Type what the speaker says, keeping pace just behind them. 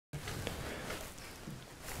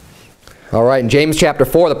All right, in James chapter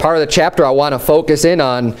 4, the part of the chapter I want to focus in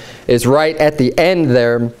on is right at the end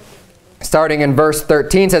there. Starting in verse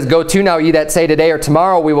 13, says, "Go to now, ye that say today or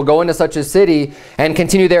tomorrow we will go into such a city, and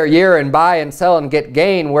continue there a year, and buy and sell, and get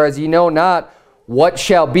gain, whereas ye know not what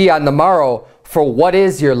shall be on the morrow, for what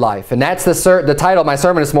is your life?" And that's the title of my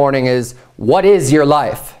sermon this morning is, "What is your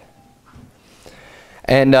life?"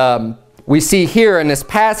 And we see here in this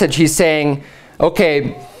passage, he's saying,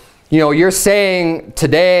 okay, you know, you're saying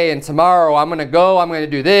today and tomorrow, I'm going to go, I'm going to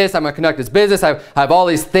do this, I'm going to conduct this business, I have all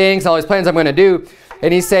these things, all these plans I'm going to do.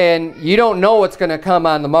 And he's saying, you don't know what's going to come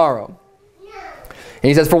on the morrow. And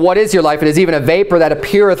he says, "For what is your life? It is even a vapor that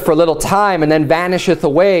appeareth for a little time and then vanisheth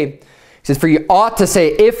away." He says, "For you ought to say,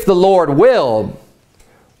 if the Lord will,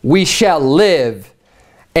 we shall live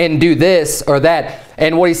and do this or that."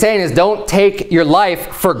 And what he's saying is, don't take your life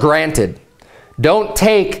for granted. Don't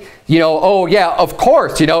take, you know, oh yeah, of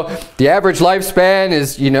course, you know, the average lifespan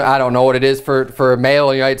is, you know, I don't know what it is for a male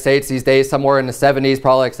in the United States these days, somewhere in the 70s,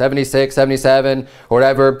 probably like 76, 77, or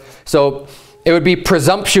whatever. So it would be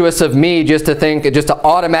presumptuous of me just to think, just to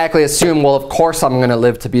automatically assume, well, of course I'm going to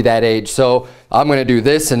live to be that age. So I'm going to do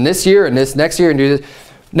this in this year and this next year and do this.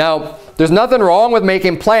 Now, there's nothing wrong with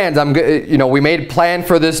making plans. You know, we made a plan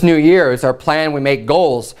for this new year. It's our plan. We make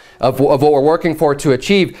goals of what we're working for to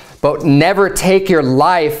achieve. But never take your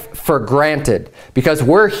life for granted. Because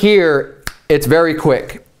we're here, it's very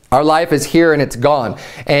quick. Our life is here and it's gone.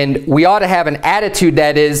 And we ought to have an attitude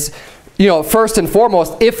that is, you know, first and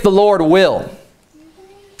foremost, if the Lord will.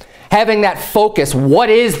 Having that focus, what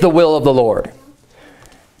is the will of the Lord?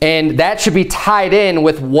 And that should be tied in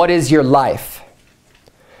with what is your life.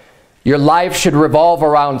 Your life should revolve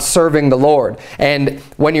around serving the Lord. And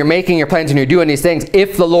when you're making your plans and you're doing these things,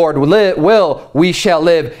 if the Lord will, we shall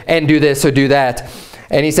live and do this or do that.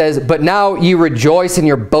 And he says, "But now ye rejoice in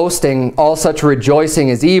your boasting, all such rejoicing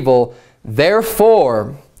is evil.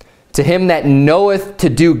 Therefore, to him that knoweth to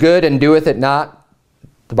do good and doeth it not,"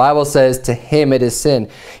 the Bible says, "to him it is sin."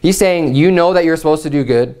 He's saying, you know that you're supposed to do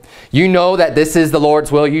good. You know that this is the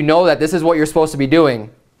Lord's will. You know that this is what you're supposed to be doing,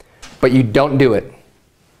 but you don't do it.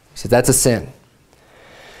 He says that's a sin.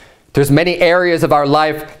 There's many areas of our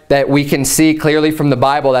life that we can see clearly from the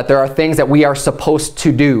Bible that there are things that we are supposed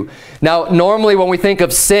to do. Now, normally when we think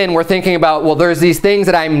of sin, we're thinking about, well, there's these things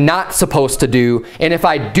that I'm not supposed to do, and if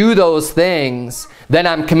I do those things, then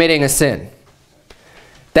I'm committing a sin.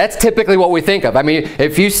 That's typically what we think of. I mean,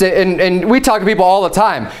 if you say, and we talk to people all the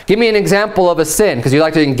time, give me an example of a sin, because you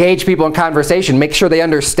like to engage people in conversation, make sure they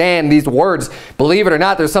understand these words. Believe it or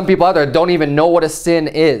not, there's some people out there that don't even know what a sin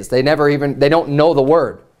is. They don't know the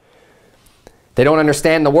word. They don't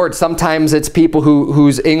understand the word. Sometimes it's people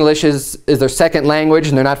whose English is their second language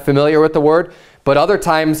and they're not familiar with the word. But other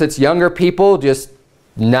times it's younger people just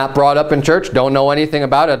not brought up in church, don't know anything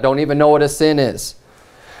about it, don't even know what a sin is.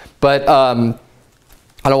 But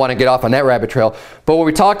I don't want to get off on that rabbit trail. But when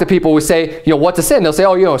we talk to people, we say, you know, what's a sin? They'll say,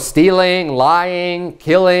 oh, you know, stealing, lying,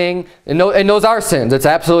 killing, and those are sins. It's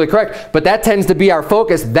absolutely correct. But that tends to be our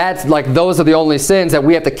focus. That's like, those are the only sins that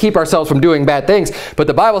we have to keep ourselves from doing bad things. But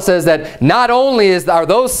the Bible says that not only are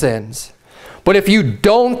those sins, but if you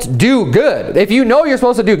don't do good, if you know you're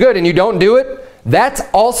supposed to do good and you don't do it, that's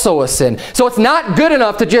also a sin. So it's not good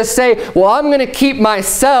enough to just say, well, I'm going to keep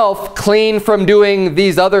myself clean from doing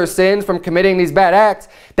these other sins, from committing these bad acts.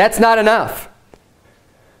 That's not enough.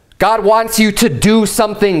 God wants you to do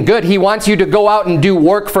something good. He wants you to go out and do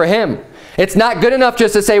work for Him. It's not good enough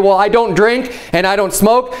just to say, well, I don't drink, and I don't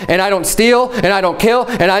smoke, and I don't steal, and I don't kill,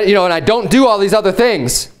 and I don't do all these other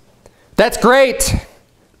things. That's great,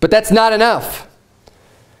 but that's not enough.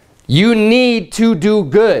 You need to do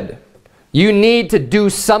good. You need to do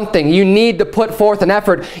something. You need to put forth an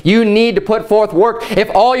effort. You need to put forth work. If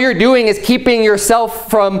all you're doing is keeping yourself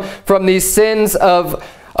from these sins of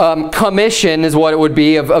commission, is what it would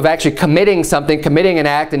be, of actually committing something, committing an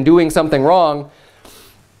act and doing something wrong,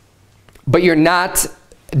 but you're not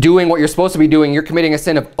doing what you're supposed to be doing, you're committing a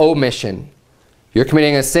sin of omission. You're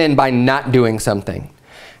committing a sin by not doing something.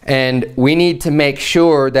 And we need to make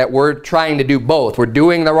sure that we're trying to do both. We're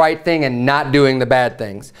doing the right thing and not doing the bad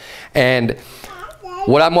things. And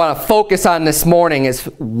what I want to focus on this morning is,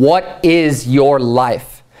 what is your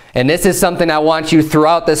life? And this is something I want you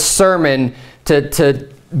throughout this sermon to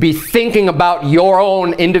be thinking about your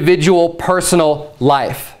own individual personal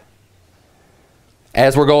life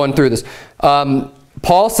as we're going through this.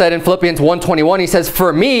 Paul said in Philippians 1:21, he says,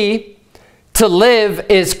 "For me, to live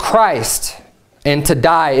is Christ, and to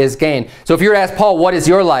die is gain." So if you were to ask Paul, what is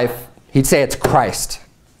your life? He'd say it's Christ.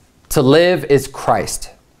 To live is Christ.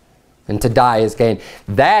 and to die is gain.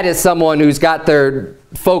 That is someone who's got their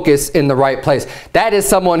focus in the right place. That is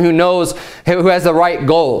someone who knows, who has the right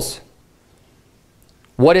goals.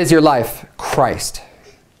 What is your life? Christ.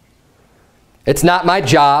 It's not my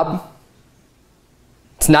job.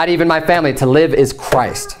 It's not even my family. To live is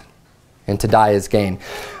Christ, and to die is gain.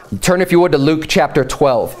 Turn, if you would, to Luke chapter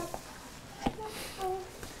 12.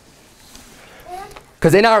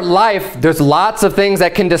 Because in our life, there's lots of things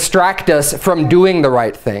that can distract us from doing the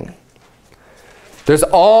right thing. There's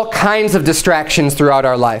all kinds of distractions throughout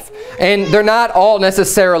our life. And they're not all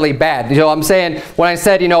necessarily bad. You know, I'm saying, when I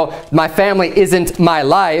said, you know, my family isn't my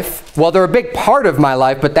life, well, they're a big part of my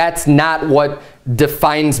life, but that's not what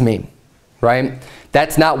defines me, right?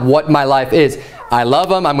 That's not what my life is. I love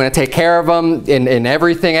them. I'm going to take care of them in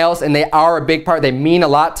everything else. And they are a big part. They mean a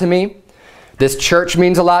lot to me. This church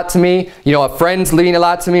means a lot to me. You know, friends mean a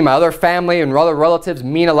lot to me. My other family and other relatives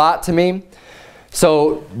mean a lot to me.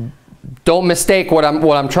 So don't mistake what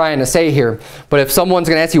I'm trying to say here. But if someone's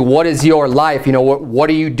going to ask you, what is your life? You know, what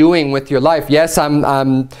are you doing with your life? Yes,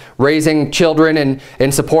 I'm raising children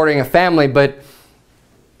and supporting a family. But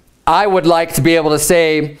I would like to be able to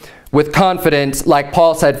say with confidence, like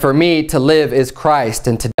Paul said, for me, to live is Christ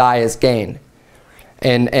and to die is gain.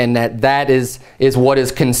 And that is what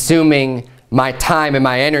is consuming my time and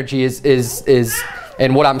my energy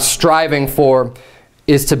and what I'm striving for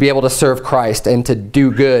is to be able to serve Christ and to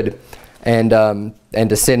do good and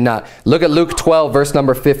to sin not. Look at Luke 12, verse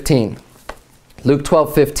number 15. Luke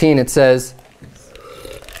 12:15, it says,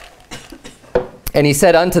 "And he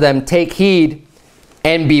said unto them, Take heed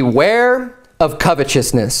and beware of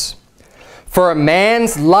covetousness. For a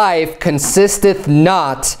man's life consisteth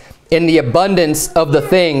not in the abundance of the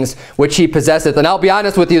things which he possesseth." And I'll be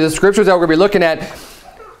honest with you, the scriptures that we're going to be looking at,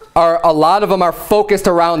 a lot of them are focused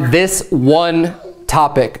around this one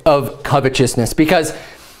topic of covetousness. Because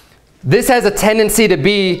this has a tendency to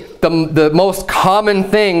be the most common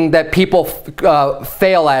thing that people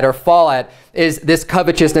fail at or fall at, is this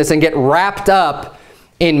covetousness, and get wrapped up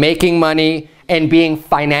in making money and being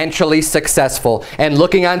financially successful and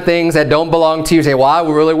looking on things that don't belong to you. Say, well, I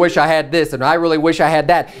really wish I had this and I really wish I had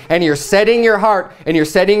that. And you're setting your heart and you're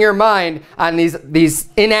setting your mind on these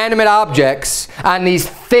inanimate objects, on these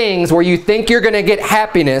things where you think you're going to get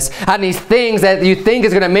happiness, on these things that you think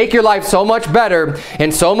is going to make your life so much better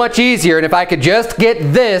and so much easier. And if I could just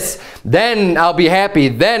get this, then I'll be happy.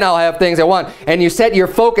 Then I'll have things I want. And you set your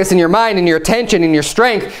focus and your mind and your attention and your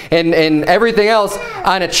strength and everything else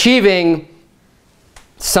on achieving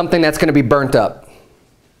something that's going to be burnt up.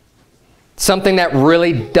 Something that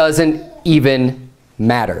really doesn't even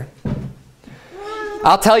matter.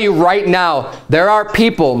 I'll tell you right now, there are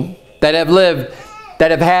people that have lived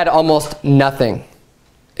that have had almost nothing.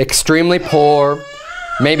 Extremely poor,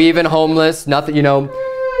 maybe even homeless, nothing, you know,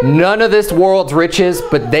 none of this world's riches,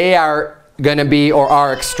 but they are going to be or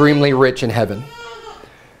are extremely rich in heaven.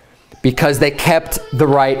 Because they kept the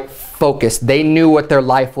right focus. They knew what their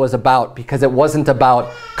life was about, because it wasn't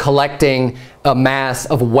about collecting a mass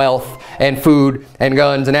of wealth and food and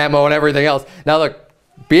guns and ammo and everything else. Now look,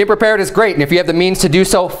 being prepared is great, and if you have the means to do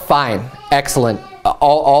so, fine, excellent.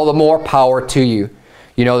 All the more power to you.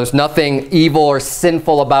 You know, there's nothing evil or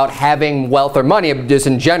sinful about having wealth or money, just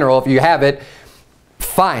in general. If you have it,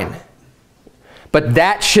 fine. But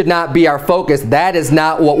that should not be our focus. That is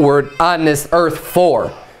not what we're on this earth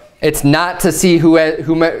for. It's not to see who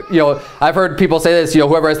you know, I've heard people say this, you know,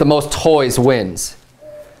 whoever has the most toys wins.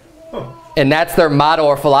 And that's their motto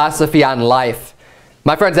or philosophy on life.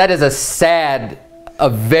 My friends, that is a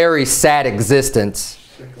very sad existence.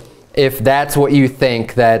 If that's what you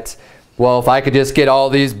think, that, well, if I could just get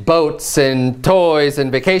all these boats and toys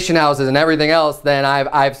and vacation houses and everything else, then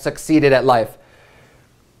I've succeeded at life.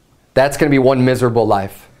 That's going to be one miserable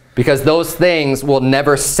life. Because those things will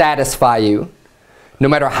never satisfy you. No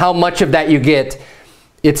matter how much of that you get,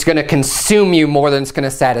 it's going to consume you more than it's going to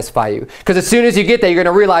satisfy you. Because as soon as you get there, you're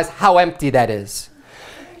going to realize how empty that is.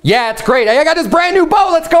 Yeah, it's great. Hey, I got this brand new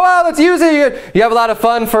boat. Let's go out. Let's use it. You have a lot of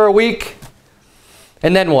fun for a week.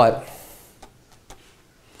 And then what?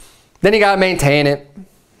 Then you got to maintain it.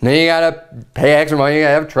 Then you got to pay extra money. You got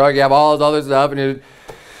to have a truck. You have all this other stuff. And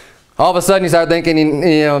all of a sudden you start thinking,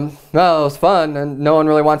 you know, well, it was fun. And no one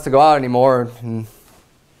really wants to go out anymore. And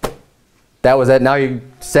that was it. Now you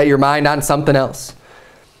set your mind on something else.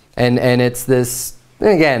 And it's this, and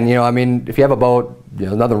again, you know, I mean, if you have a boat, you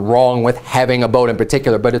know, nothing wrong with having a boat in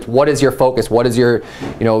particular, but it's what is your focus? What is your,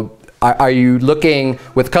 you know, are you looking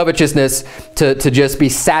with covetousness to just be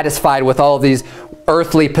satisfied with all of these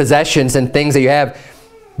earthly possessions and things that you have?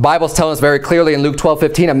 Bible's telling us very clearly in Luke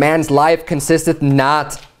 12:15, a man's life consisteth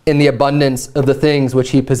not in the abundance of the things which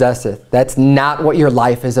he possesseth. That's not what your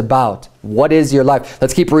life is about. What is your life?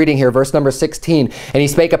 Let's keep reading here, verse number 16. And he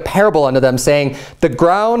spake a parable unto them, saying, the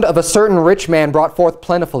ground of a certain rich man brought forth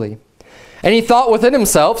plentifully. And he thought within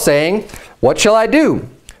himself, saying, what shall I do?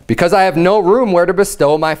 Because I have no room where to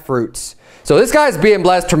bestow my fruits. So this guy's being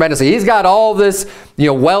blessed tremendously. He's got all this,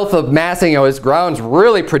 wealth of massing. His ground's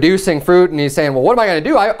really producing fruit. And he's saying, well, what am I going to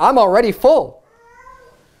do? I'm already full.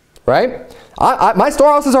 Right? My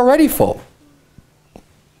storehouse is already full.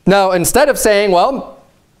 Now, instead of saying, well,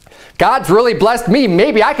 God's really blessed me,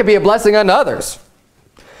 maybe I could be a blessing unto others.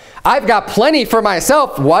 I've got plenty for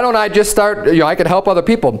myself. Why don't I just start, I could help other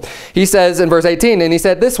people. He says in verse 18, and he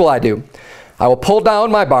said, this will I do. I will pull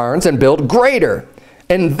down my barns and build greater.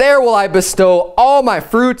 And there will I bestow all my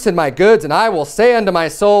fruits and my goods. And I will say unto my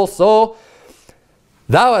soul, soul,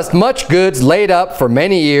 thou hast much goods laid up for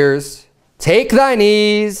many years. Take thine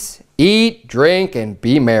ease, eat, drink, and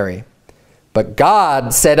be merry. But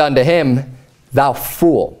God said unto him, thou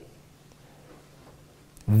fool,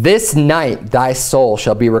 this night thy soul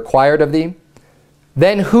shall be required of thee.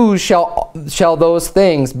 Then whose shall those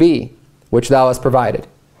things be which thou hast provided?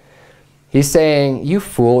 He's saying, you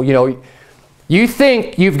fool, you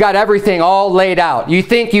think you've got everything all laid out. You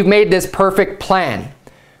think you've made this perfect plan.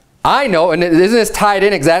 I know, and isn't this tied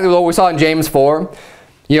in exactly with what we saw in James 4?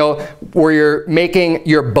 Where you're making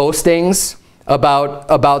your boastings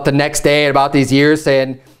about the next day and about these years,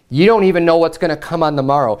 saying, you don't even know what's going to come on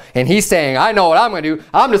tomorrow. And he's saying, I know what I'm going to do.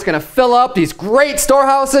 I'm just going to fill up these great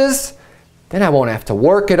storehouses. Then I won't have to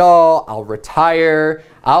work at all. I'll retire.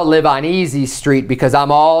 I'll live on easy street because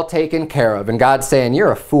I'm all taken care of. And God's saying,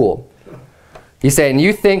 you're a fool. He's saying,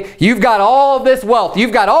 you think you've got all of this wealth.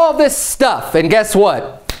 You've got all this stuff. And guess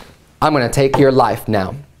what? I'm going to take your life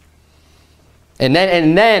now. And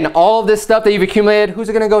then all of this stuff that you've accumulated, who's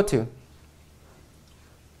it going to go to?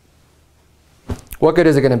 What good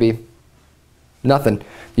is it going to be? Nothing.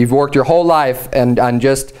 You've worked your whole life and on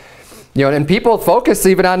just, and people focus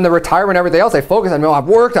even on the retirement and everything else. They focus on, I've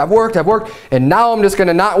worked, and now I'm just going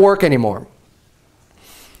to not work anymore.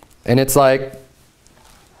 And it's like,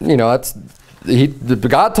 God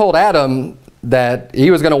told Adam that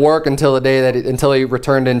he was going to work until the day until he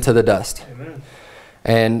returned into the dust. Amen.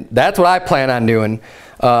 And that's what I plan on doing.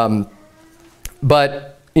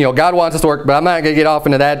 But God wants us to work, but I'm not going to get off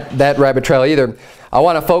into that rabbit trail either. I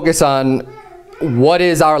want to focus on what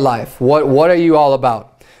is our life. What are you all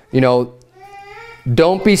about?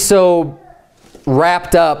 Don't be so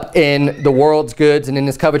wrapped up in the world's goods and in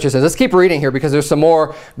this covetousness. Let's keep reading here because there's some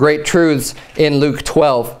more great truths in Luke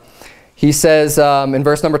 12. He says in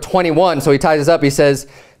verse number 21, so he ties this up, he says,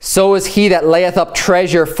 so is he that layeth up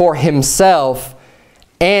treasure for himself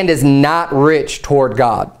and is not rich toward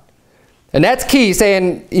God. And that's key,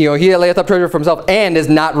 saying, he that layeth up treasure for himself and is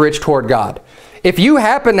not rich toward God. If you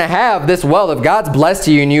happen to have this wealth, if God's blessed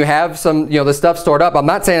you and you have some, this stuff stored up, I'm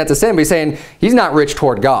not saying that's a sin, but he's saying he's not rich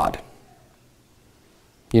toward God.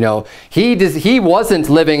 He wasn't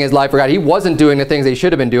living his life for God. He wasn't doing the things that he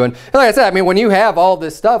should have been doing. And like I said, when you have all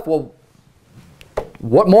this stuff, well,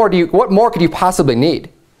 what more could you possibly need?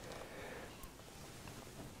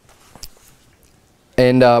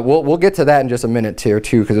 And we'll get to that in just a minute here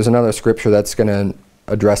too, because there's another scripture that's going to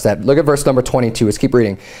address that. Look at verse number 22. Let's keep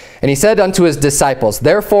reading. And he said unto his disciples,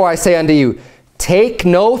 therefore I say unto you, take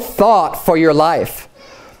no thought for your life,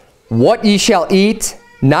 what ye shall eat,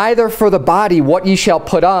 neither for the body what ye shall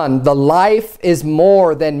put on. The life is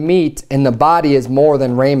more than meat, and the body is more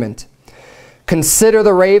than raiment. Consider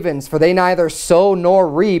the ravens, for they neither sow nor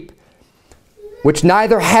reap, which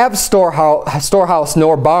neither have storehouse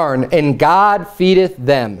nor barn, and God feedeth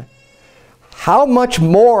them. How much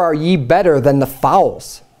more are ye better than the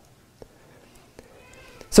fowls?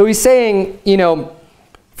 So he's saying,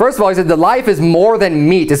 first of all, he said the life is more than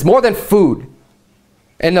meat. It's more than food.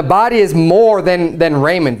 And the body is more than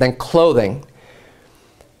raiment, than clothing.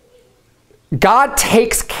 God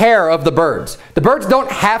takes care of the birds. The birds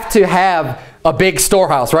don't have to have a big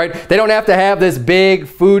storehouse, right? They don't have to have this big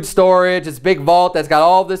food storage, this big vault that's got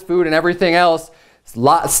all this food and everything else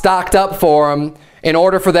stocked up for them in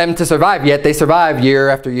order for them to survive. Yet they survive year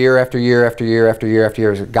after year after year after year after year after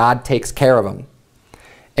year. God takes care of them.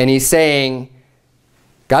 And he's saying,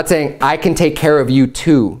 God's saying, I can take care of you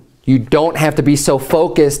too. You don't have to be so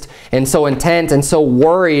focused and so intent and so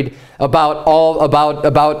worried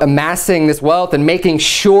about amassing this wealth and making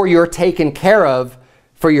sure you're taken care of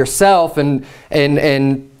for yourself and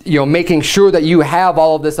making sure that you have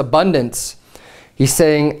all of this abundance. He's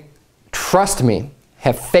saying, trust me,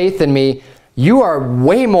 have faith in me. You are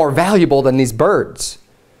way more valuable than these birds.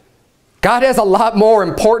 God has a lot more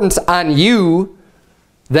importance on you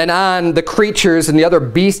than on the creatures and the other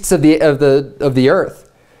beasts of the earth.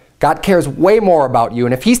 God cares way more about you.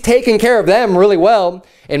 And if he's taking care of them really well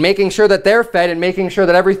and making sure that they're fed and making sure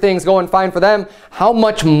that everything's going fine for them, how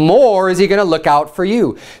much more is he going to look out for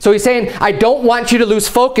you? So he's saying, I don't want you to lose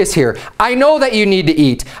focus here. I know that you need to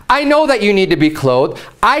eat. I know that you need to be clothed.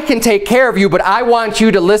 I can take care of you, but I want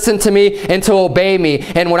you to listen to me and to obey me.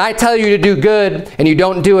 And when I tell you to do good and you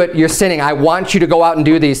don't do it, you're sinning. I want you to go out and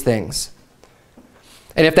do these things.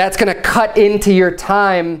 And if that's going to cut into your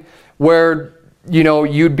time where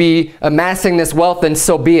you'd be amassing this wealth, then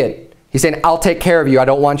so be it. He's saying, I'll take care of you. I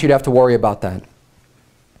don't want you to have to worry about that.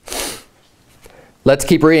 Let's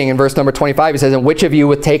keep reading. In verse number 25, he says, and which of you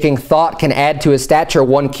with taking thought can add to his stature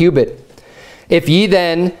 1 cubit? If ye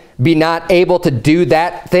then be not able to do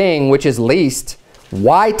that thing which is least,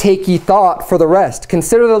 why take ye thought for the rest?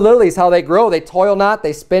 Consider the lilies, how they grow. They toil not,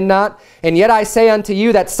 they spin not. And yet I say unto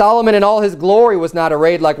you that Solomon in all his glory was not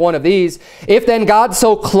arrayed like one of these. If then God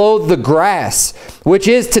so clothed the grass, which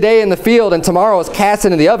is today in the field and tomorrow is cast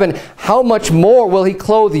into the oven, how much more will he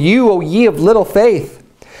clothe you, O ye of little faith?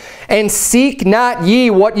 And seek not ye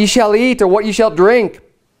what ye shall eat or what ye shall drink.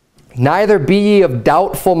 Neither be ye of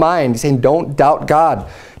doubtful mind. He's saying, don't doubt God.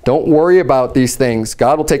 Don't worry about these things.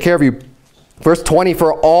 God will take care of you. Verse 20,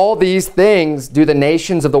 for all these things do the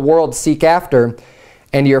nations of the world seek after,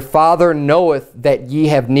 and your Father knoweth that ye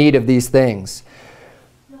have need of these things.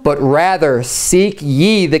 But rather seek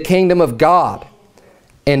ye the kingdom of God,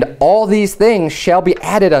 and all these things shall be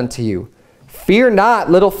added unto you. Fear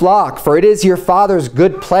not, little flock, for it is your Father's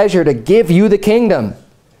good pleasure to give you the kingdom.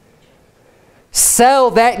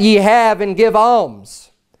 Sell that ye have and give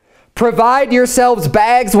alms. Provide yourselves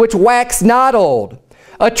bags which wax not old,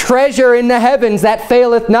 a treasure in the heavens that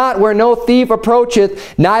faileth not, where no thief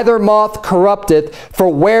approacheth, neither moth corrupteth. For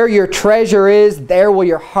where your treasure is, there will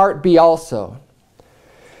your heart be also.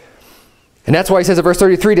 And that's why he says in verse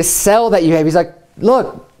 33, to sell that you have. He's like,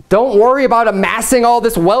 look, don't worry about amassing all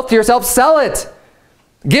this wealth to yourself. Sell it.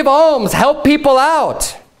 Give alms. Help people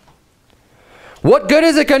out. What good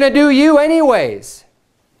is it going to do you anyways?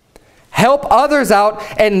 Help others out,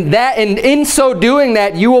 and in so doing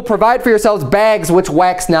that, you will provide for yourselves bags which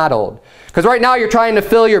wax not old. Because right now you're trying to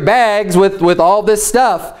fill your bags with all this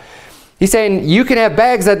stuff. He's saying you can have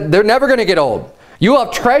bags that they're never going to get old. You will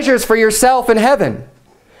have treasures for yourself in heaven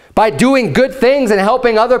by doing good things and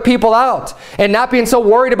helping other people out and not being so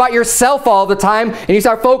worried about yourself all the time, and you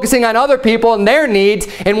start focusing on other people and their needs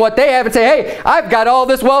and what they have and say, hey, I've got all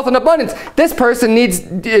this wealth and abundance. This person needs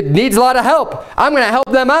a lot of help. I'm going to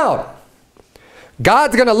help them out.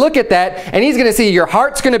 God's going to look at that, and he's going to see your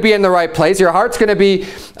heart's going to be in the right place. Your heart's going to be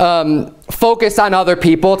focused on other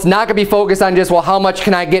people. It's not going to be focused on just, well, how much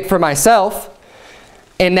can I get for myself?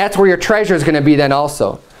 And that's where your treasure is going to be then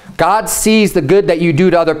also. God sees the good that you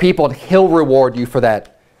do to other people, and he'll reward you for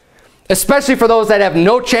that. Especially for those that have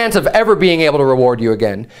no chance of ever being able to reward you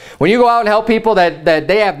again. When you go out and help people that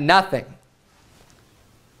they have nothing,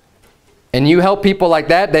 and you help people like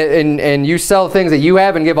that, and you sell things that you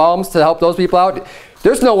have and give alms to help those people out,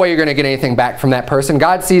 there's no way you're going to get anything back from that person.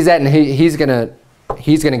 God sees that, and he's going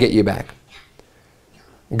to get you back.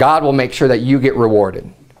 God will make sure that you get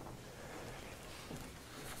rewarded.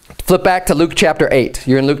 Flip back to Luke chapter 8.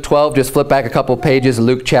 You're in Luke 12. Just flip back a couple pages to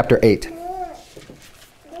Luke chapter 8.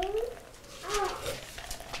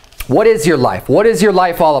 What is your life? What is your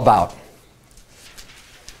life all about?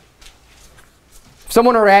 If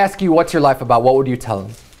someone were to ask you, what's your life about, what would you tell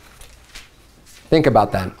them? Think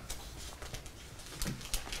about that.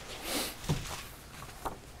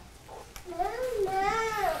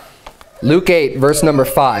 Luke 8, verse number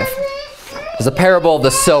 5. Is a parable of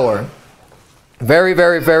the sower. Very,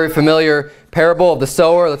 very, very familiar parable of the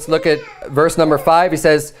sower. Let's look at verse number 5. He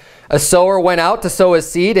says, a sower went out to sow his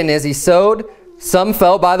seed, and as he sowed, some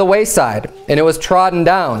fell by the wayside, and it was trodden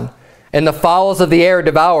down, and the fowls of the air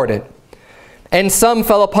devoured it. And some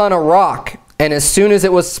fell upon a rock, and as soon as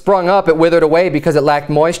it was sprung up, it withered away because it lacked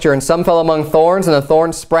moisture. And some fell among thorns, and the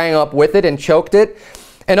thorns sprang up with it and choked it.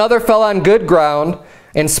 And other fell on good ground,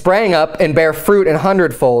 and sprang up and bare fruit an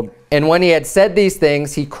hundredfold. And when he had said these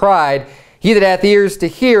things, he cried, he that hath ears to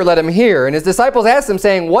hear, let him hear. And his disciples asked him,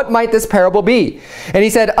 saying, what might this parable be? And he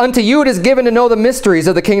said, unto you it is given to know the mysteries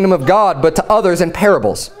of the kingdom of God, but to others in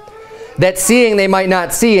parables, that seeing they might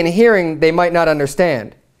not see, and hearing they might not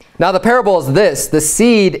understand. Now the parable is this: the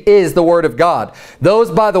seed is the word of God. Those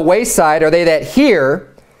by the wayside are they that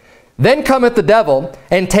hear, then cometh the devil,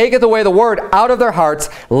 and taketh away the word out of their hearts,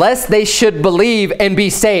 lest they should believe and be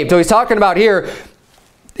saved. So he's talking about here,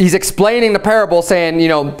 he's explaining the parable, saying,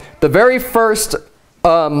 the very first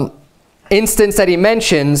instance that he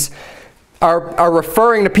mentions, are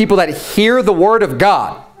referring to people that hear the word of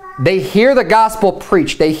God. They hear the gospel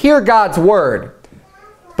preached. They hear God's word,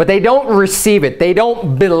 but they don't receive it. They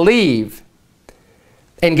don't believe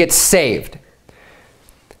and get saved.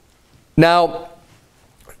 Now,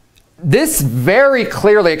 this very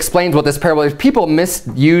clearly explains what this parable is. People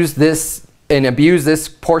misuse this and abuse this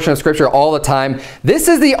portion of Scripture all the time. This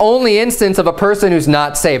is the only instance of a person who's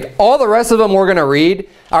not saved. All the rest of them we're going to read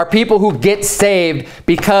are people who get saved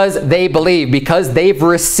because they believe, because they've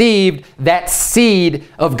received that seed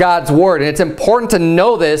of God's word. And it's important to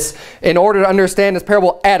know this in order to understand this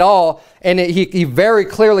parable at all. And he very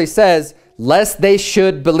clearly says, lest they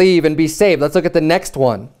should believe and be saved. Let's look at the next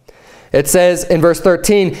one. It says in verse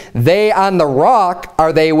 13, they on the rock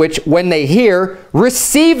are they which, when they hear,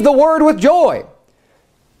 receive the word with joy.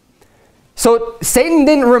 So Satan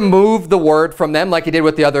didn't remove the word from them like he did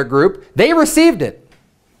with the other group. They received it.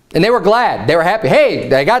 And they were glad. They were happy. Hey,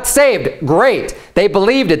 they got saved. Great. They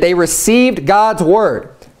believed it. They received God's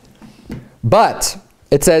word. But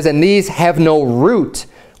it says, and these have no root,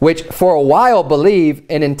 which for a while believe,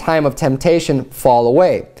 and in time of temptation fall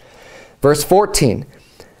away. Verse 14.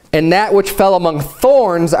 And that which fell among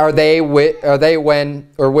thorns are they when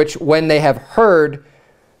they have heard,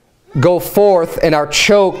 go forth and are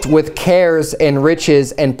choked with cares and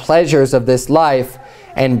riches and pleasures of this life,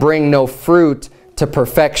 and bring no fruit to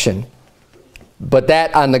perfection. But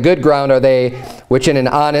that on the good ground are they which in an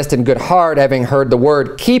honest and good heart, having heard the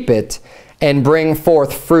word, keep it, and bring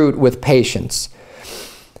forth fruit with patience.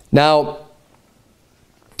 Now,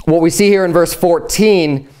 what we see here in verse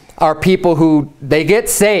 14 are people who, they get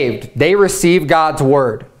saved. They receive God's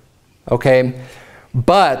word. Okay?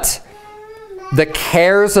 But the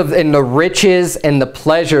cares of and the riches and the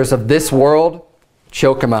pleasures of this world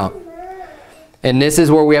choke them out. And this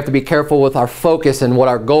is where we have to be careful with our focus and what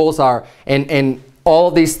our goals are. And all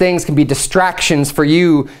of these things can be distractions for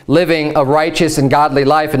you living a righteous and godly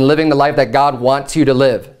life and living the life that God wants you to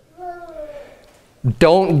live.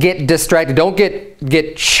 Don't get distracted. Don't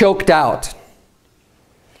get choked out.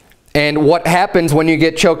 And what happens when you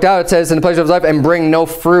get choked out, it says in the pleasure of life, and bring no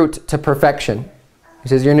fruit to perfection. He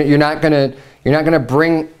says you're not gonna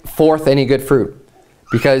bring forth any good fruit,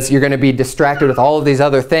 because you're going to be distracted with all of these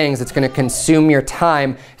other things. It's going to consume your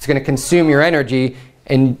time. It's going to consume your energy,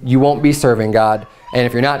 and you won't be serving God. And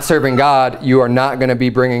if you're not serving God, you are not going to be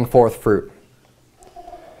bringing forth fruit.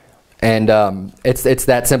 And it's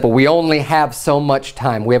that simple. We only have so much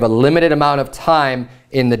time. We have a limited amount of time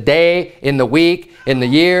in the day, in the week, in the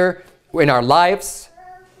year, in our lives.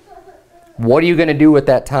 What are you going to do with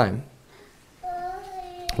that time?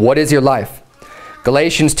 What is your life?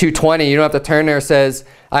 Galatians 2:20, you don't have to turn there, says,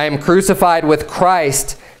 I am crucified with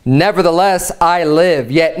Christ, nevertheless I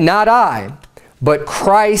live, yet not I, but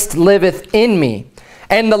Christ liveth in me.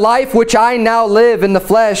 And the life which I now live in the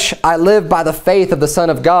flesh, I live by the faith of the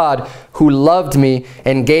Son of God, who loved me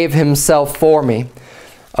and gave himself for me.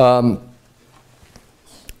 Turn,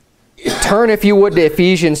 if you would, to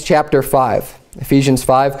Ephesians chapter 5. Ephesians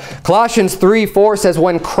 5. Colossians 3:4 says,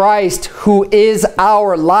 when Christ, who is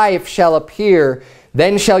our life, shall appear,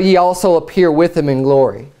 then shall ye also appear with him in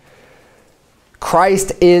glory.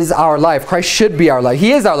 Christ is our life. Christ should be our life.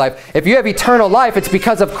 He is our life. If you have eternal life, it's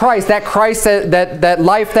because of Christ. That Christ, that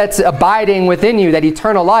life that's abiding within you, that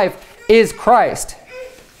eternal life, is Christ.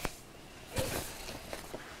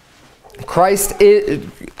 Christ is,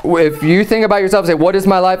 if you think about yourself and say, what is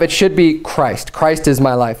my life? It should be Christ. Christ is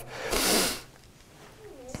my life.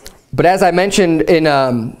 But as I mentioned in,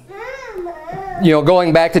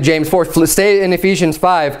 going back to James 4, stay in Ephesians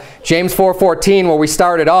 5, James 4:14, where we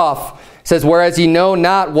started off, says, whereas ye know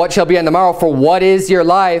not what shall be on the morrow, for what is your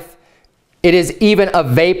life? It is even a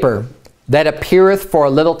vapor that appeareth for a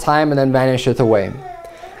little time and then vanisheth away.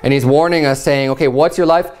 And he's warning us, saying, okay, what's your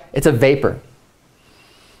life? It's a vapor.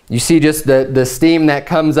 You see just the steam that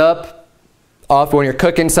comes up off when you're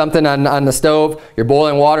cooking something on the stove, you're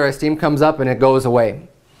boiling water, a steam comes up and it goes away.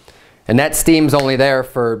 And that steam's only there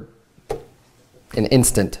for an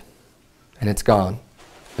instant, and it's gone.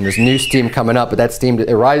 And there's new steam coming up, but that steam,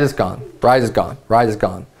 it rises, gone, rises, gone, rises,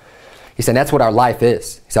 gone. He said that's what our life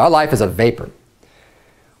is. He said our life is a vapor.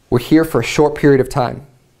 We're here for a short period of time,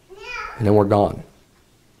 and then we're gone.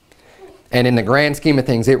 And in the grand scheme of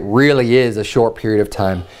things, it really is a short period of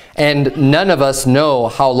time. And none of us know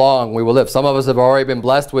how long we will live. Some of us have already been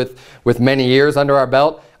blessed with many years under our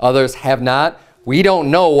belt. Others have not. We don't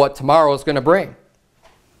know what tomorrow is going to bring.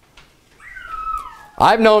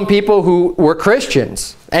 I've known people who were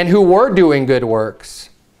Christians and who were doing good works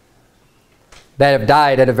that have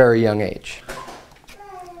died at a very young age.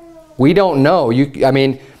 We don't know.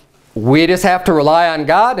 we just have to rely on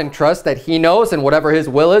God and trust that He knows, and whatever His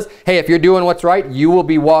will is. Hey, if you're doing what's right, you will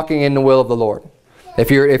be walking in the will of the Lord. If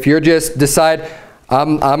you're just decide,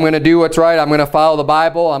 I'm going to do what's right, I'm going to follow the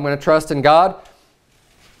Bible, I'm going to trust in God.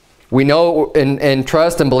 We know and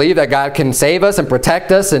trust and believe that God can save us and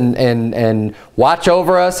protect us and watch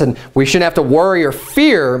over us, and we shouldn't have to worry or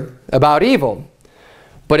fear about evil.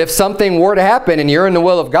 But if something were to happen and you're in the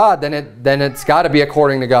will of God, then it's got to be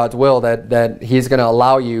according to God's will that He's going to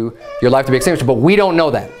allow your life to be extinguished. But we don't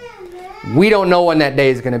know that. We don't know when that day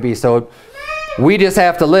is going to be. So we just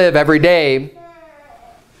have to live every day,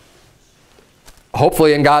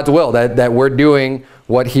 hopefully in God's will, that we're doing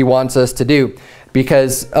what He wants us to do.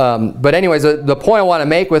 Because, but anyways, the point I want to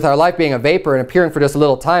make with our life being a vapor and appearing for just a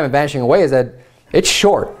little time and vanishing away is that it's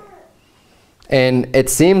short. And it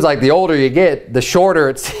seems like the older you get, the shorter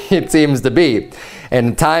it seems to be.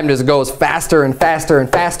 And time just goes faster and faster and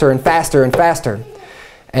faster and faster and faster.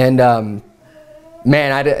 And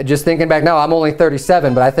man, just thinking back now, I'm only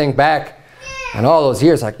 37, but I think back on all those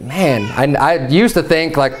years, like, man, I used to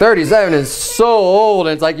think like 37 is so old,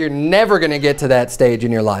 and it's like you're never going to get to that stage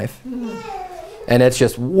in your life. And it's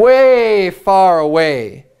just way far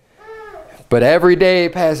away. But every day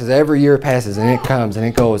passes, every year passes, and it comes and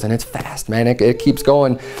it goes, and it's fast, man. It keeps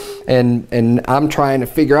going. And I'm trying to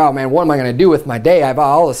figure out, man, what am I going to do with my day? I have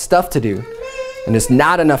all this stuff to do. And there's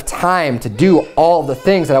not enough time to do all the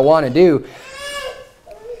things that I want to do.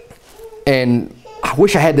 And I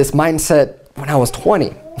wish I had this mindset when I was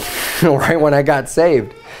 20, right when I got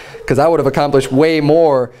saved. Because I would have accomplished way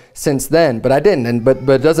more since then, but I didn't. But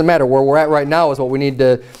it doesn't matter. Where we're at right now is what we need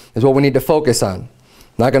to focus on.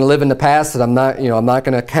 I'm not going to live in the past, and I'm not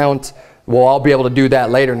going to count. Well, I'll be able to do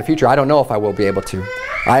that later in the future. I don't know if I will be able to.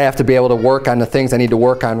 I have to be able to work on the things I need to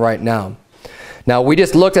work on right now. Now, we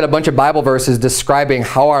just looked at a bunch of Bible verses describing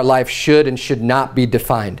how our life should and should not be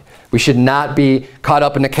defined. We should not be caught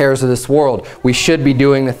up in the cares of this world. We should be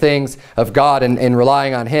doing the things of God and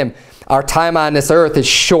relying on Him. Our time on this earth is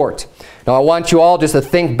short. Now, I want you all just to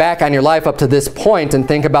think back on your life up to this point and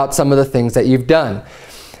think about some of the things that you've done.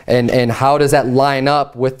 And how does that line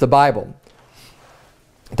up with the Bible?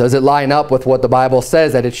 Does it line up with what the Bible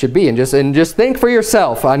says that it should be? And just think for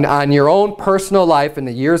yourself on your own personal life and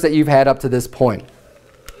the years that you've had up to this point.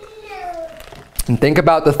 And think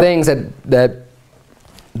about the things that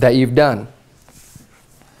you've done.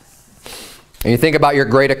 And you think about your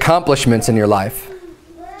great accomplishments in your life.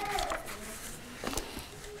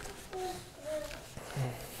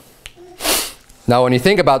 Now, when you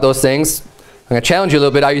think about those things, I'm going to challenge you a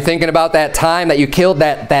little bit. Are you thinking about that time that you killed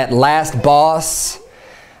that last boss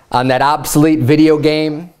on that obsolete video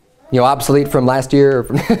game? You know, obsolete from last year.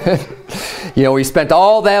 You know, we spent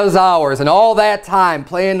all those hours and all that time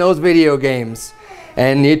playing those video games.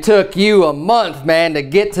 And it took you a month, man, to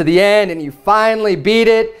get to the end, and you finally beat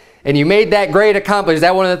it, and you made that great accomplishment. Is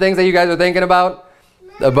that one of the things that you guys are thinking about?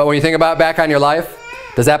 But when you think about back on your life?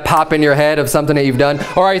 Does that pop in your head of something that you've done?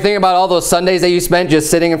 Or are you thinking about all those Sundays that you spent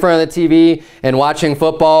just sitting in front of the TV and watching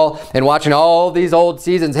football and watching all these old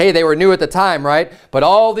seasons? Hey, they were new at the time, right? But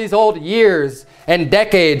all these old years and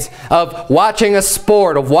decades of watching a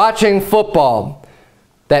sport, of watching football,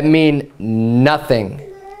 that mean nothing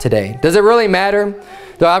today. Does it really matter?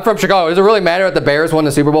 I'm from Chicago. Does it really matter that the Bears won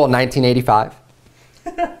the Super Bowl in 1985?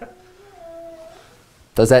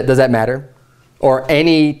 Does that matter? Or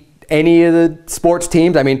any of the sports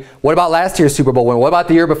teams? I mean, what about last year's Super Bowl win? What about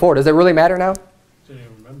the year before? Does it really matter now? Don't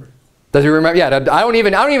even remember. Does he remember? Yeah, I don't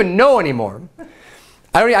even know anymore.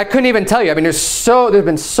 I couldn't even tell you. I mean, there's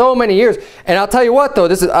been so many years. And I'll tell you what, though,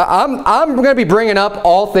 I'm going to be bringing up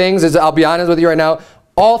all things. I'll be honest with you right now,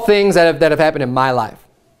 all things that have happened in my life.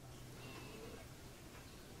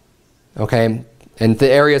 Okay, and the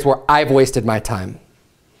areas where I've wasted my time.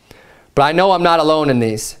 But I know I'm not alone in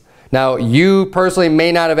these. Now, you personally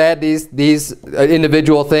may not have had these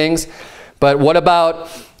individual things, but what about,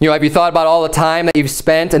 have you thought about all the time that you've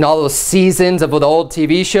spent in all those seasons of the old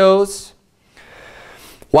TV shows?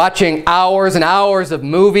 Watching hours and hours of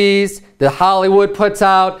movies that Hollywood puts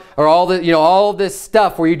out, or all of this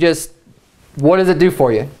stuff where you just, what does it do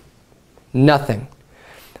for you? Nothing.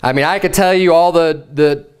 I mean, I could tell you all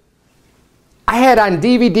I had on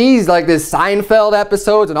DVDs like this Seinfeld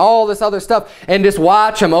episodes and all this other stuff, and just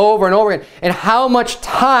watch them over and over again. And how much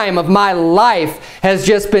time of my life has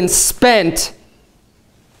just been spent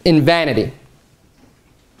in vanity,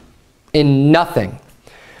 in nothing.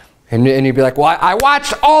 And you'd be like, well, I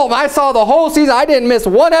watched all of them. I saw the whole season. I didn't miss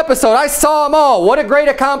one episode. I saw them all. What a great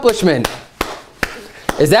accomplishment.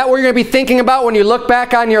 Is that what you're going to be thinking about when you look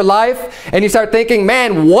back on your life and you start thinking,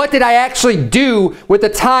 man, what did I actually do with the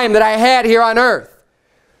time that I had here on earth?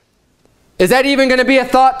 Is that even going to be a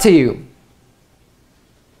thought to you?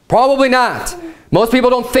 Probably not. Most people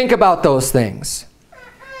don't think about those things.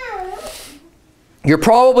 You're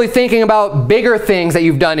probably thinking about bigger things that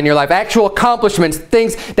you've done in your life, actual accomplishments,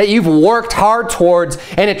 things that you've worked hard towards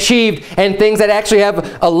and achieved, and things that actually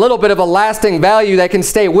have a little bit of a lasting value that can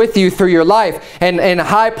stay with you through your life, and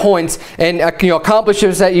high points and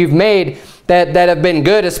accomplishments that you've made that have been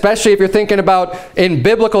good, especially if you're thinking about in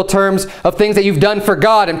biblical terms of things that you've done for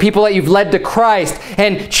God and people that you've led to Christ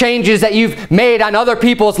and changes that you've made on other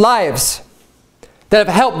people's lives that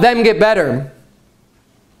have helped them get better.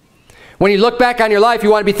 When you look back on your life,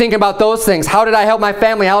 you want to be thinking about those things. How did I help my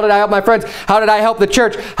family? How did I help my friends? How did I help the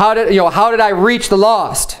church? How did I reach the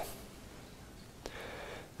lost?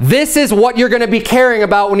 This is what you're going to be caring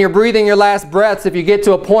about when you're breathing your last breaths if you get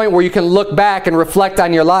to a point where you can look back and reflect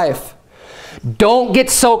on your life. Don't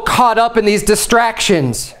get so caught up in these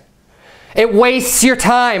distractions. It wastes your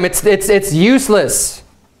time. It's useless.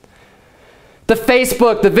 The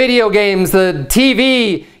Facebook, the video games, the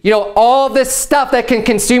TV, all this stuff that can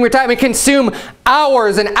consume your time and consume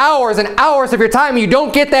hours and hours and hours of your time. You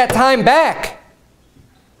don't get that time back.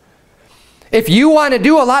 If you want to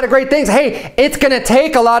do a lot of great things, hey, it's going to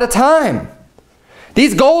take a lot of time.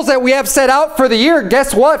 These goals that we have set out for the year,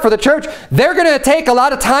 guess what? For the church, they're going to take a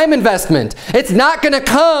lot of time investment. It's not going to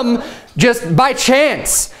come just by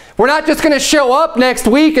chance. We're not just going to show up next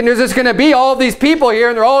week and there's just going to be all of these people here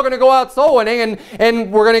and they're all going to go out soul winning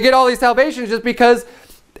and we're going to get all these salvations just because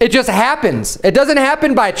it just happens. It doesn't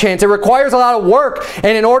happen by chance. It requires a lot of work,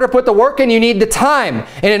 and in order to put the work in, you need the time.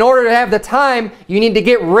 And in order to have the time, you need to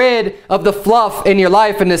get rid of the fluff in your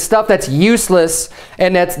life and the stuff that's useless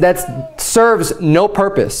and that serves no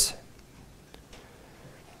purpose.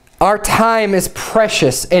 Our time is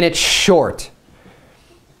precious and it's short.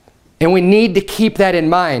 And we need to keep that in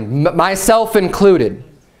mind, myself included.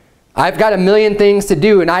 I've got a million things to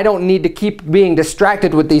do, and I don't need to keep being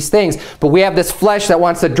distracted with these things. But we have this flesh that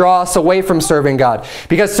wants to draw us away from serving God.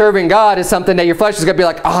 Because serving God is something that your flesh is going to be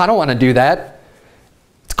like, oh, I don't want to do that.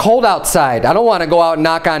 It's cold outside. I don't want to go out and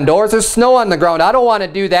knock on doors. There's snow on the ground. I don't want to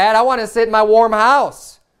do that. I want to sit in my warm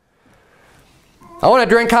house. I want to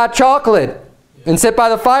drink hot chocolate and sit by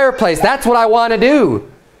the fireplace. That's what I want to do.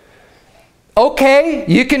 Okay,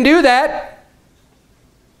 you can do that.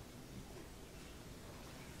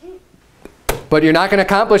 But you're not going to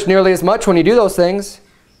accomplish nearly as much when you do those things.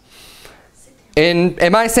 And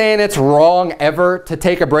am I saying it's wrong ever to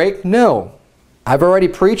take a break? No. I've already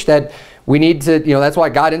preached that we need to, that's why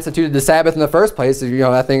God instituted the Sabbath in the first place.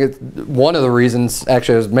 I think it's one of the reasons,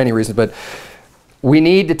 actually there's many reasons, but we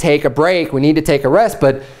need to take a break. We need to take a rest.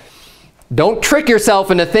 But don't trick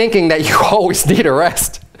yourself into thinking that you always need a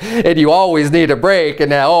rest and you always need a break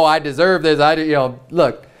and that, oh, I deserve this.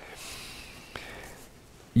 Look.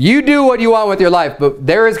 You do what you want with your life, but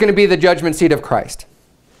there is going to be the judgment seat of Christ.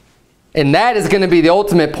 And that is going to be the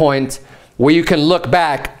ultimate point where you can look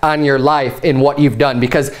back on your life and what you've done,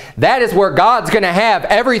 because that is where God's going to have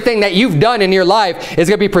everything that you've done in your life is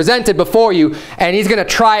going to be presented before you, and he's going to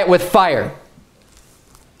try it with fire.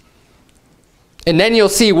 And then you'll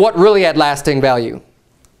see what really had lasting value.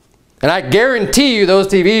 And I guarantee you those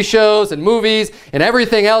TV shows and movies and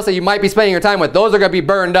everything else that you might be spending your time with, those are going to be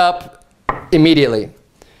burned up immediately.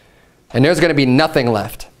 And there's going to be nothing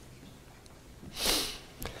left.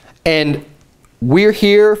 And we're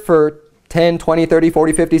here for 10, 20, 30,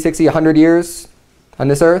 40, 50, 60, 100 years on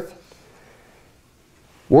this earth.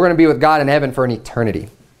 We're going to be with God in heaven for an eternity.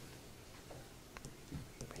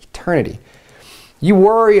 Eternity. You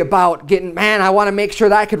worry about getting, man, I want to make sure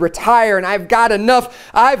that I could retire and I've got enough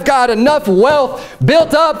wealth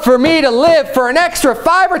built up for me to live for an extra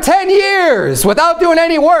 5 or 10 years without doing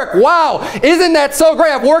any work. Wow, isn't that so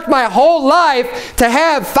great? I've worked my whole life to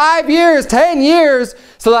have 5 years, 10 years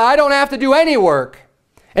so that I don't have to do any work.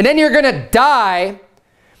 And then you're going to die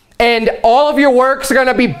and all of your works are going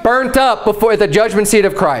to be burnt up before the judgment seat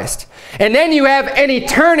of Christ. And then you have an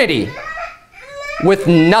eternity with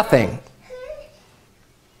nothing.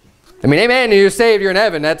 I mean, amen, you're saved, you're in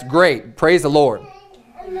heaven. That's great. Praise the Lord.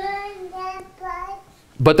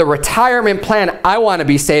 But the retirement plan I want to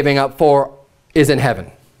be saving up for is in heaven.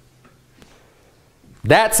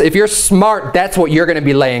 If you're smart, that's what you're going to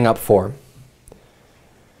be laying up for.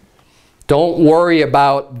 Don't worry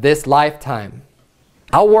about this lifetime.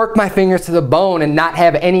 I'll work my fingers to the bone and not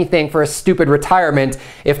have anything for a stupid retirement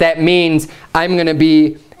if that means I'm going to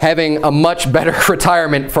be having a much better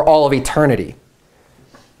retirement for all of eternity.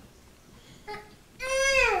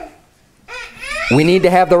 We need to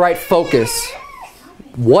have the right focus.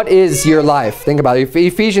 What is your life? Think about it.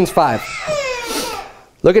 Ephesians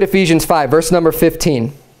 5. Look at Ephesians 5, verse number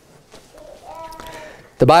 15.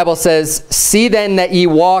 The Bible says, "See then that ye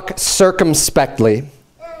walk circumspectly,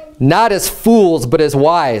 not as fools, but as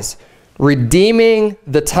wise, redeeming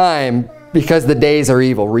the time, because the days are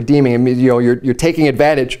evil." Redeeming, I mean, you're taking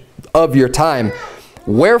advantage of your time.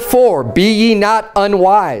 "Wherefore be ye not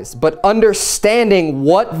unwise, but understanding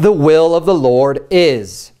what the will of the Lord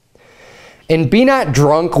is. And be not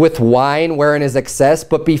drunk with wine, wherein is excess,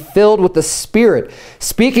 but be filled with the Spirit,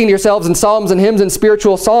 speaking to yourselves in psalms and hymns and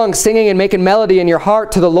spiritual songs, singing and making melody in your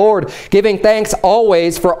heart to the Lord, giving thanks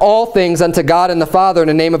always for all things unto God and the Father in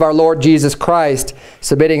the name of our Lord Jesus Christ,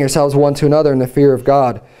 submitting yourselves one to another in the fear of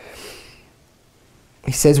God."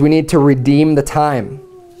 He says we need to redeem the time.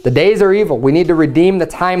 The days are evil. We need to redeem the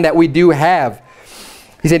time that we do have.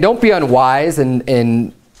 He said, don't be unwise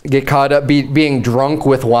and get caught up being drunk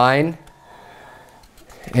with wine.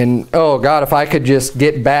 And, oh God, if I could just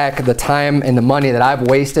get back the time and the money that I've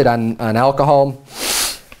wasted on alcohol,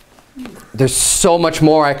 there's so much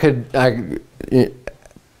more I could...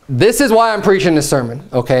 This is why I'm preaching this sermon,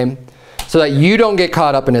 okay? So that you don't get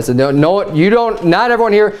caught up in this. And not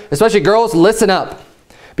everyone here, especially girls, listen up.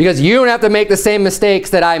 Because you don't have to make the same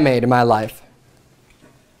mistakes that I made in my life.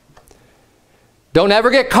 Don't ever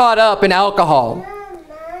get caught up in alcohol,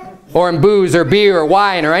 or in booze or beer or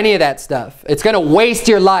wine or any of that stuff. It's going to waste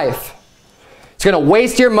your life. It's going to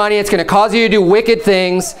waste your money. It's going to cause you to do wicked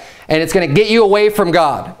things, and it's going to get you away from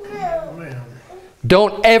God.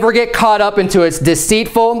 Don't ever get caught up into it. It's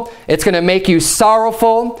deceitful. It's going to make you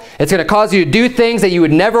sorrowful. It's going to cause you to do things that you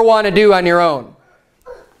would never want to do on your own.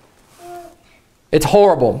 It's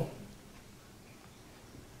horrible.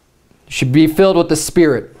 You should be filled with the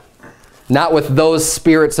Spirit, not with those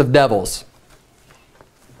spirits of devils.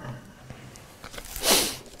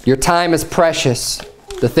 Your time is precious.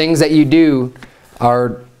 The things that you do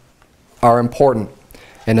are important.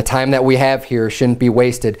 And the time that we have here shouldn't be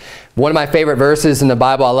wasted. One of my favorite verses in the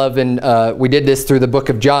Bible I love, and we did this through the book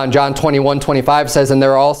of John. John 21:25 says, "And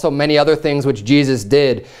there are also many other things which Jesus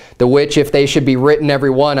did, the which if they should be written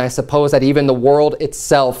every one, I suppose that even the world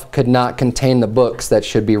itself could not contain the books that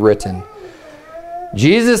should be written."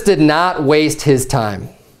 Jesus did not waste his time.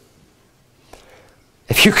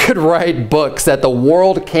 If you could write books that the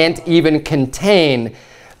world can't even contain,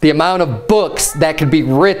 the amount of books that could be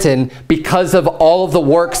written because of all of the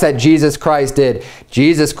works that Jesus Christ did.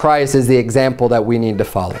 Jesus Christ is the example that we need to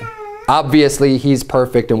follow. Obviously, he's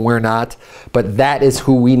perfect and we're not, but that is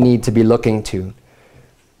who we need to be looking to.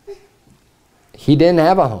 He didn't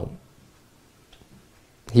have a home.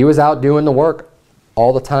 He was out doing the work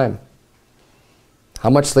all the time. How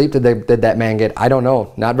much sleep did that man get? I don't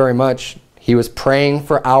know. Not very much. He was praying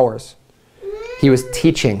for hours. He was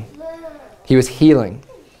teaching. He was healing.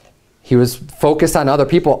 He was focused on other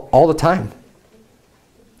people all the time.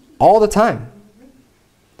 All the time.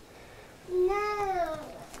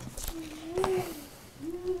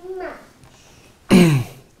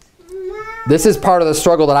 This is part of the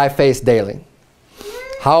struggle that I face daily.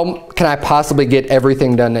 How can I possibly get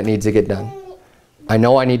everything done that needs to get done? I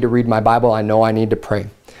know I need to read my Bible. I know I need to pray.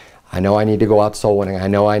 I know I need to go out soul winning. I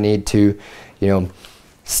know I need to,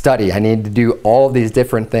 study. I need to do all of these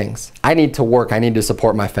different things. I need to work. I need to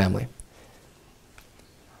support my family.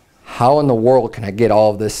 How in the world can I get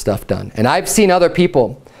all of this stuff done? And I've seen other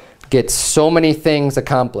people get so many things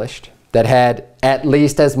accomplished that had at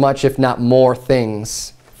least as much, if not more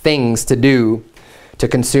things to do to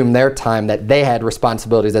consume their time, that they had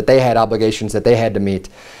responsibilities, that they had obligations, that they had to meet.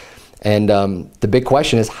 And the big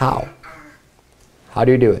question is how? How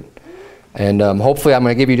do you do it? And hopefully I'm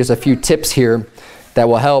going to give you just a few tips here that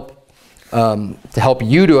will help to help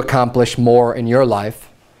you to accomplish more in your life,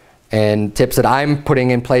 and tips that I'm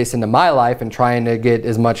putting in place into my life and trying to get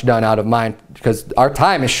as much done out of mine, because our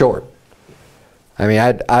time is short. I mean,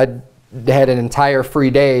 I had an entire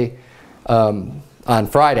free day on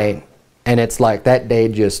Friday, and it's like that day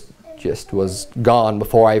just was gone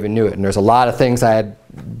before I even knew it. And there's a lot of things I had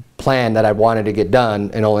planned that I wanted to get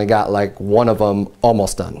done, and only got like one of them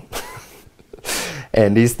almost done.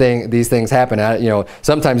 And these things happen.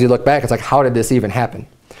 Sometimes you look back, it's like, how did this even happen?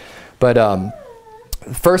 But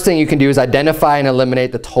first thing you can do is identify and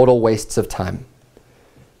eliminate the total wastes of time.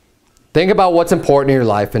 Think about what's important in your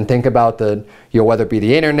life, and think about whether it be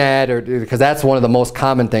the internet, or because that's one of the most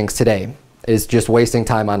common things today, is just wasting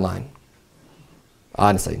time online.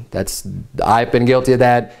 Honestly, I've been guilty of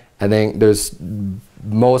that. I think there's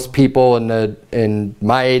most people in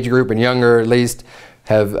my age group and younger, at least,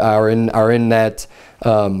 are in that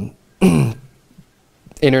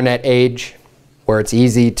internet age where it's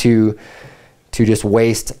easy to just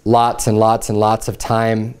waste lots and lots and lots of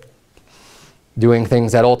time doing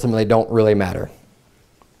things that ultimately don't really matter.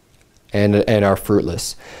 and are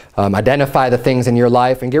fruitless. Identify the things in your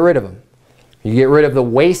life and get rid of them. You get rid of the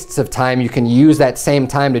wastes of time. You can use that same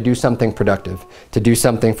time to do something productive, to do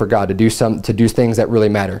something for God, to do things that really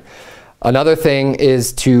matter. Another thing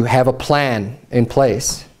is to have a plan in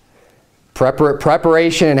place.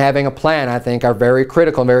 Preparation and having a plan, I think, are very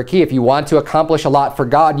critical and very key. If you want to accomplish a lot for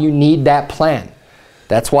God, you need that plan.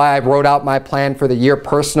 That's why I wrote out my plan for the year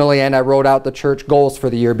personally, and I wrote out the church goals for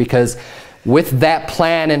the year, because with that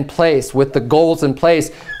plan in place, with the goals in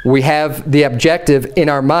place, we have the objective in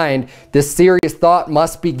our mind. This serious thought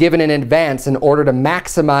must be given in advance in order to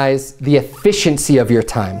maximize the efficiency of your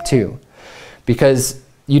time too. Because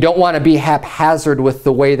you don't want to be haphazard with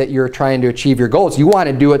the way that you're trying to achieve your goals. You want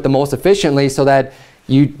to do it the most efficiently so that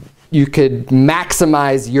you could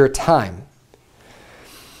maximize your time.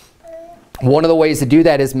 One of the ways to do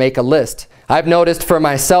that is make a list. I've noticed for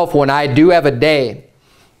myself, when I do have a day,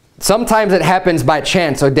 sometimes it happens by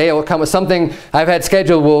chance. A day will come with something I've had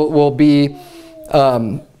scheduled will be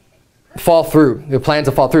fall through. The plans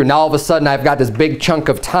will fall through. Now all of a sudden I've got this big chunk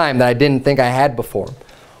of time that I didn't think I had before.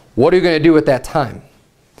 What are you going to do with that time?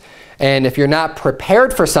 And if you're not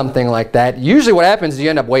prepared for something like that, usually what happens is you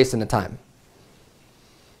end up wasting the time.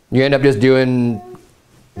 You end up just doing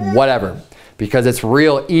whatever, because it's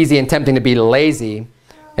real easy and tempting to be lazy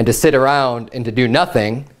and to sit around and to do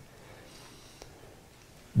nothing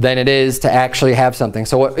than it is to actually have something.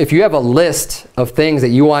 So if you have a list of things that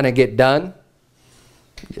you want to get done,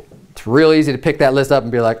 it's real easy to pick that list up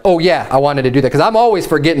and be like, oh yeah, I wanted to do that. Because I'm always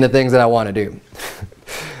forgetting the things that I want to do.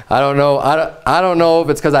 I don't know if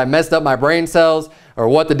it's because I messed up my brain cells or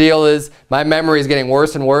what the deal is. My memory is getting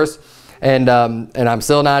worse and worse, and I'm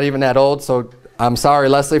still not even that old. So I'm sorry,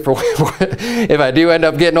 Leslie, for if I do end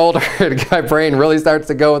up getting older, my brain really starts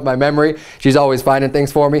to go with my memory. She's always finding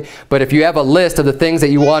things for me. But if you have a list of the things that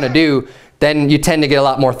you want to do, then you tend to get a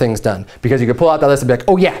lot more things done, because you can pull out that list and be like,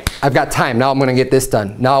 oh yeah, I've got time. Now I'm going to get this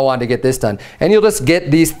done. Now I want to get this done. And you'll just get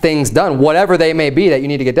these things done, whatever they may be that you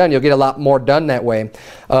need to get done. You'll get a lot more done that way.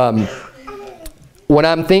 When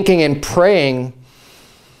I'm thinking and praying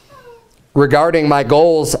regarding my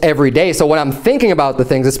goals every day, so when I'm thinking about the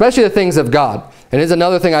things, especially the things of God, and it's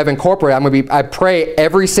another thing I've incorporated, I pray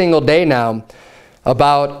every single day now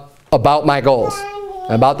about my goals,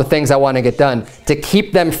 about the things I want to get done, to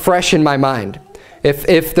keep them fresh in my mind. If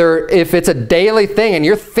it's a daily thing and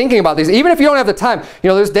you're thinking about these, even if you don't have the time, you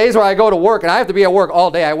know, there's days where I go to work and I have to be at work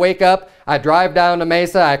all day. I wake up, I drive down to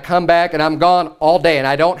Mesa, I come back, and I'm gone all day, and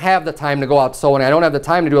I don't have the time to go out sewing. I don't have the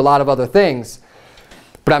time to do a lot of other things.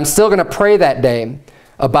 But I'm still going to pray that day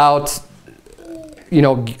about, you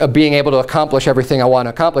know, being able to accomplish everything I want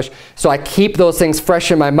to accomplish. So I keep those things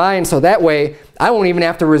fresh in my mind, so that way I won't even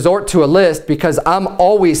have to resort to a list, because I'm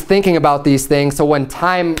always thinking about these things. So when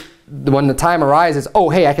the time arises,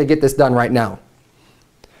 oh hey, I could get this done right now,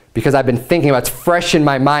 because I've been thinking about it. It's fresh in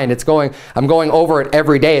my mind. I'm going over it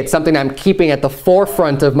every day. It's something I'm keeping at the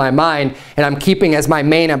forefront of my mind, and I'm keeping as my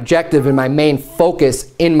main objective and my main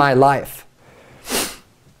focus in my life.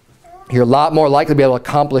 You're a lot more likely to be able to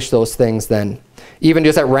accomplish those things then, even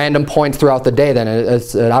just at random points throughout the day, then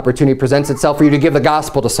as an opportunity presents itself for you to give the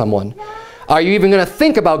gospel to someone. Are you even going to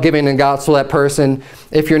think about giving the gospel to that person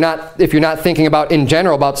if you're not thinking about, in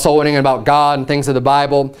general, about soul winning and about God and things of the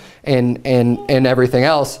Bible and everything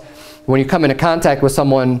else? When you come into contact with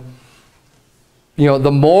someone, you know,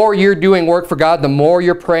 the more you're doing work for God, the more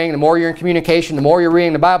you're praying, the more you're in communication, the more you're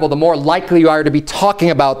reading the Bible, the more likely you are to be talking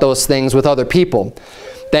about those things with other people.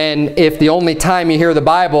 Then if the only time you hear the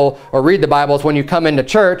Bible or read the Bible is when you come into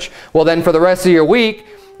church, well then for the rest of your week,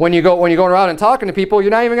 when you're going around and talking to people,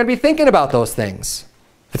 you're not even going to be thinking about those things.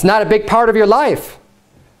 It's not a big part of your life.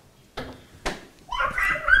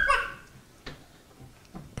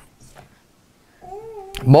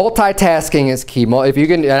 Multitasking is key. If you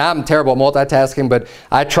can, and I'm terrible at multitasking, but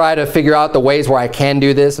I try to figure out the ways where I can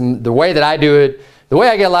do this. And the way that I do it, the way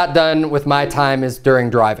I get a lot done with my time is during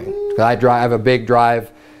driving. I have a big drive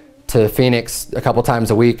to Phoenix a couple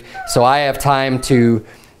times a week, so I have time to,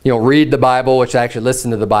 you know, read the Bible, which I actually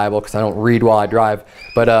listen to the Bible because I don't read while I drive,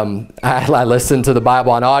 but I listen to the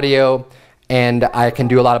Bible on audio, and I can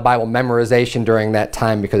do a lot of Bible memorization during that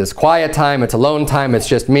time because it's quiet time, it's alone time, it's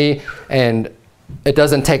just me, and it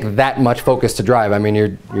doesn't take that much focus to drive. I mean,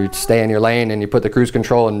 you stay in your lane and you put the cruise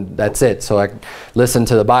control and that's it. So I listen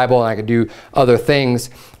to the Bible and I can do other things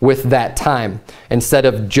with that time instead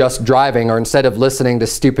of just driving, or instead of listening to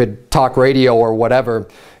stupid talk radio or whatever.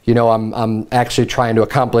 You know, I'm actually trying to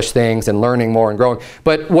accomplish things and learning more and growing.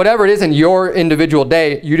 But whatever it is in your individual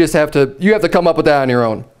day, you have to come up with that on your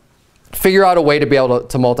own. figure out a way to be able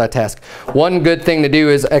to multitask. One good thing to do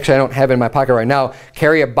is, actually I don't have it in my pocket right now,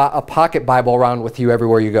 carry a pocket Bible around with you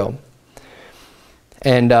everywhere you go.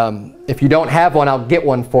 And if you don't have one, I'll get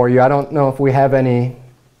one for you. I don't know if we have any.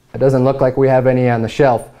 It doesn't look like we have any on the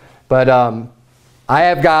shelf. But I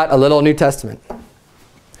have got a little New Testament. And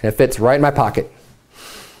it fits right in my pocket.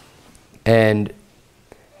 And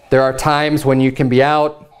there are times when you can be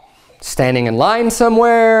out standing in line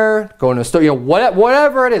somewhere, going to a store,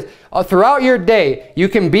 whatever it is. Throughout your day, you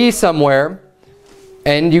can be somewhere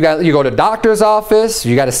and you go to doctor's office,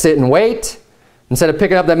 you got to sit and wait. Instead of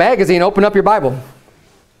picking up the magazine, open up your Bible.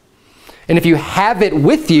 And if you have it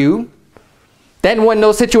with you, then when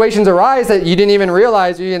those situations arise that you didn't even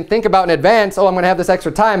realize, you didn't think about in advance, oh, I'm going to have this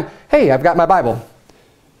extra time, hey, I've got my Bible.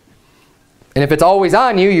 And if it's always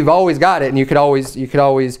on you, you've always got it, and you could always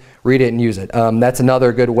read it and use it. That's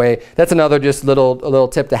another good way. That's another just little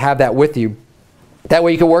tip to have that with you. That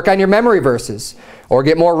way you can work on your memory verses or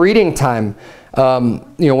get more reading time.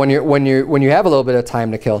 When you have a little bit of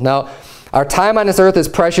time to kill. Now, our time on this earth is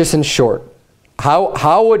precious and short.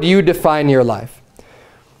 How would you define your life?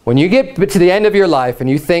 When you get to the end of your life and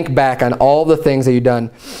you think back on all the things that you've done,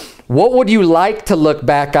 what would you like to look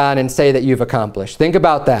back on and say that you've accomplished? Think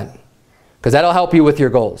about that, because that'll help you with your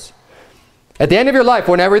goals. At the end of your life,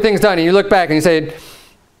 when everything's done, and you look back and you say,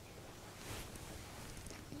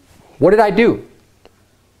 what did I do?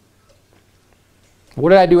 What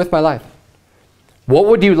did I do with my life? What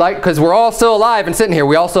would you like? Because we're all still alive and sitting here.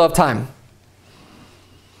 We also have time.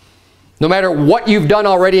 No matter what you've done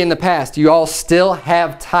already in the past, you all still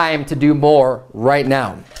have time to do more right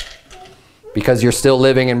now. Because you're still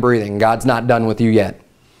living and breathing. God's not done with you yet.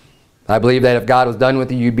 I believe that if God was done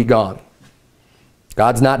with you, you'd be gone.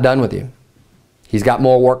 God's not done with you. He's got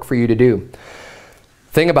more work for you to do.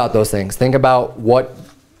 Think about those things. Think about what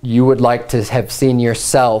you would like to have seen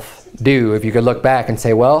yourself do. If you could look back and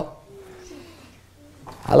say, well,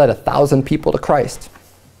 I led 1,000 people to Christ.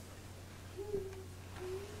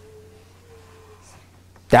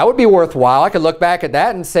 That would be worthwhile. I could look back at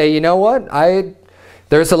that and say, you know what?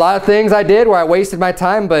 There's a lot of things I did where I wasted my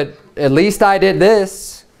time, but at least I did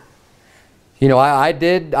this. You know, I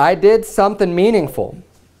did something meaningful.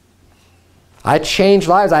 I changed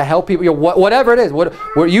lives. I help people. Whatever it is.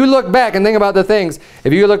 Where you look back and think about the things.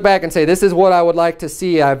 If you look back and say, this is what I would like to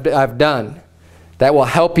see I've done. That will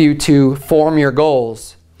help you to form your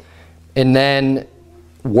goals. And then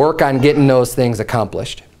work on getting those things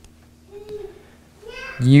accomplished.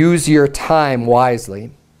 Use your time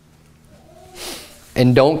wisely.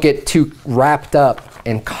 And don't get too wrapped up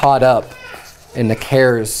and caught up in the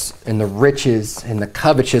cares and the riches and the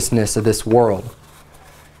covetousness of this world.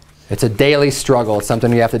 It's a daily struggle. It's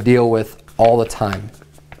something you have to deal with all the time.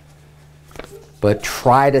 But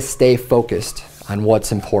try to stay focused on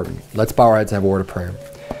what's important. Let's bow our heads and have a word of prayer.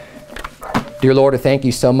 Dear Lord, I thank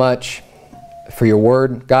you so much for your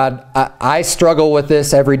word. God, I struggle with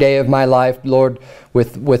this every day of my life, Lord,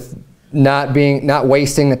 with not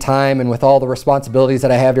wasting the time and with all the responsibilities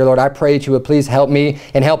that I have, dear Lord. I pray that you would please help me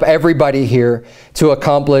and help everybody here to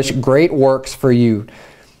accomplish great works for you.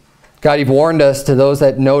 God, you've warned us to those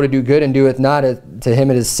that know to do good and do it not, to him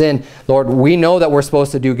it is sin. Lord, we know that we're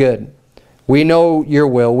supposed to do good. We know your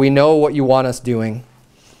will. We know what you want us doing.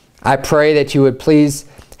 I pray that you would please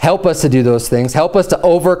help us to do those things. Help us to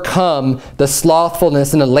overcome the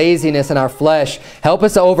slothfulness and the laziness in our flesh. Help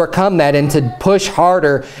us to overcome that and to push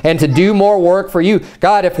harder and to do more work for you.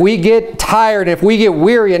 God, if we get tired and if we get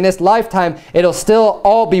weary in this lifetime, it'll still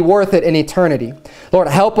all be worth it in eternity. Lord,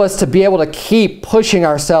 help us to be able to keep pushing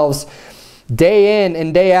ourselves day in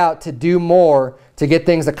and day out to do more, to get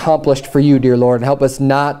things accomplished for you, dear Lord. And help us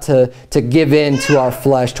not to give in to our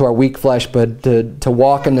flesh, to our weak flesh, but to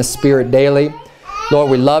walk in the Spirit daily. Lord,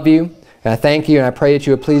 we love you, and I thank you, and I pray that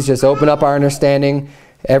you would please just open up our understanding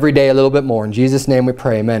every day a little bit more. In Jesus' name we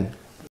pray, amen.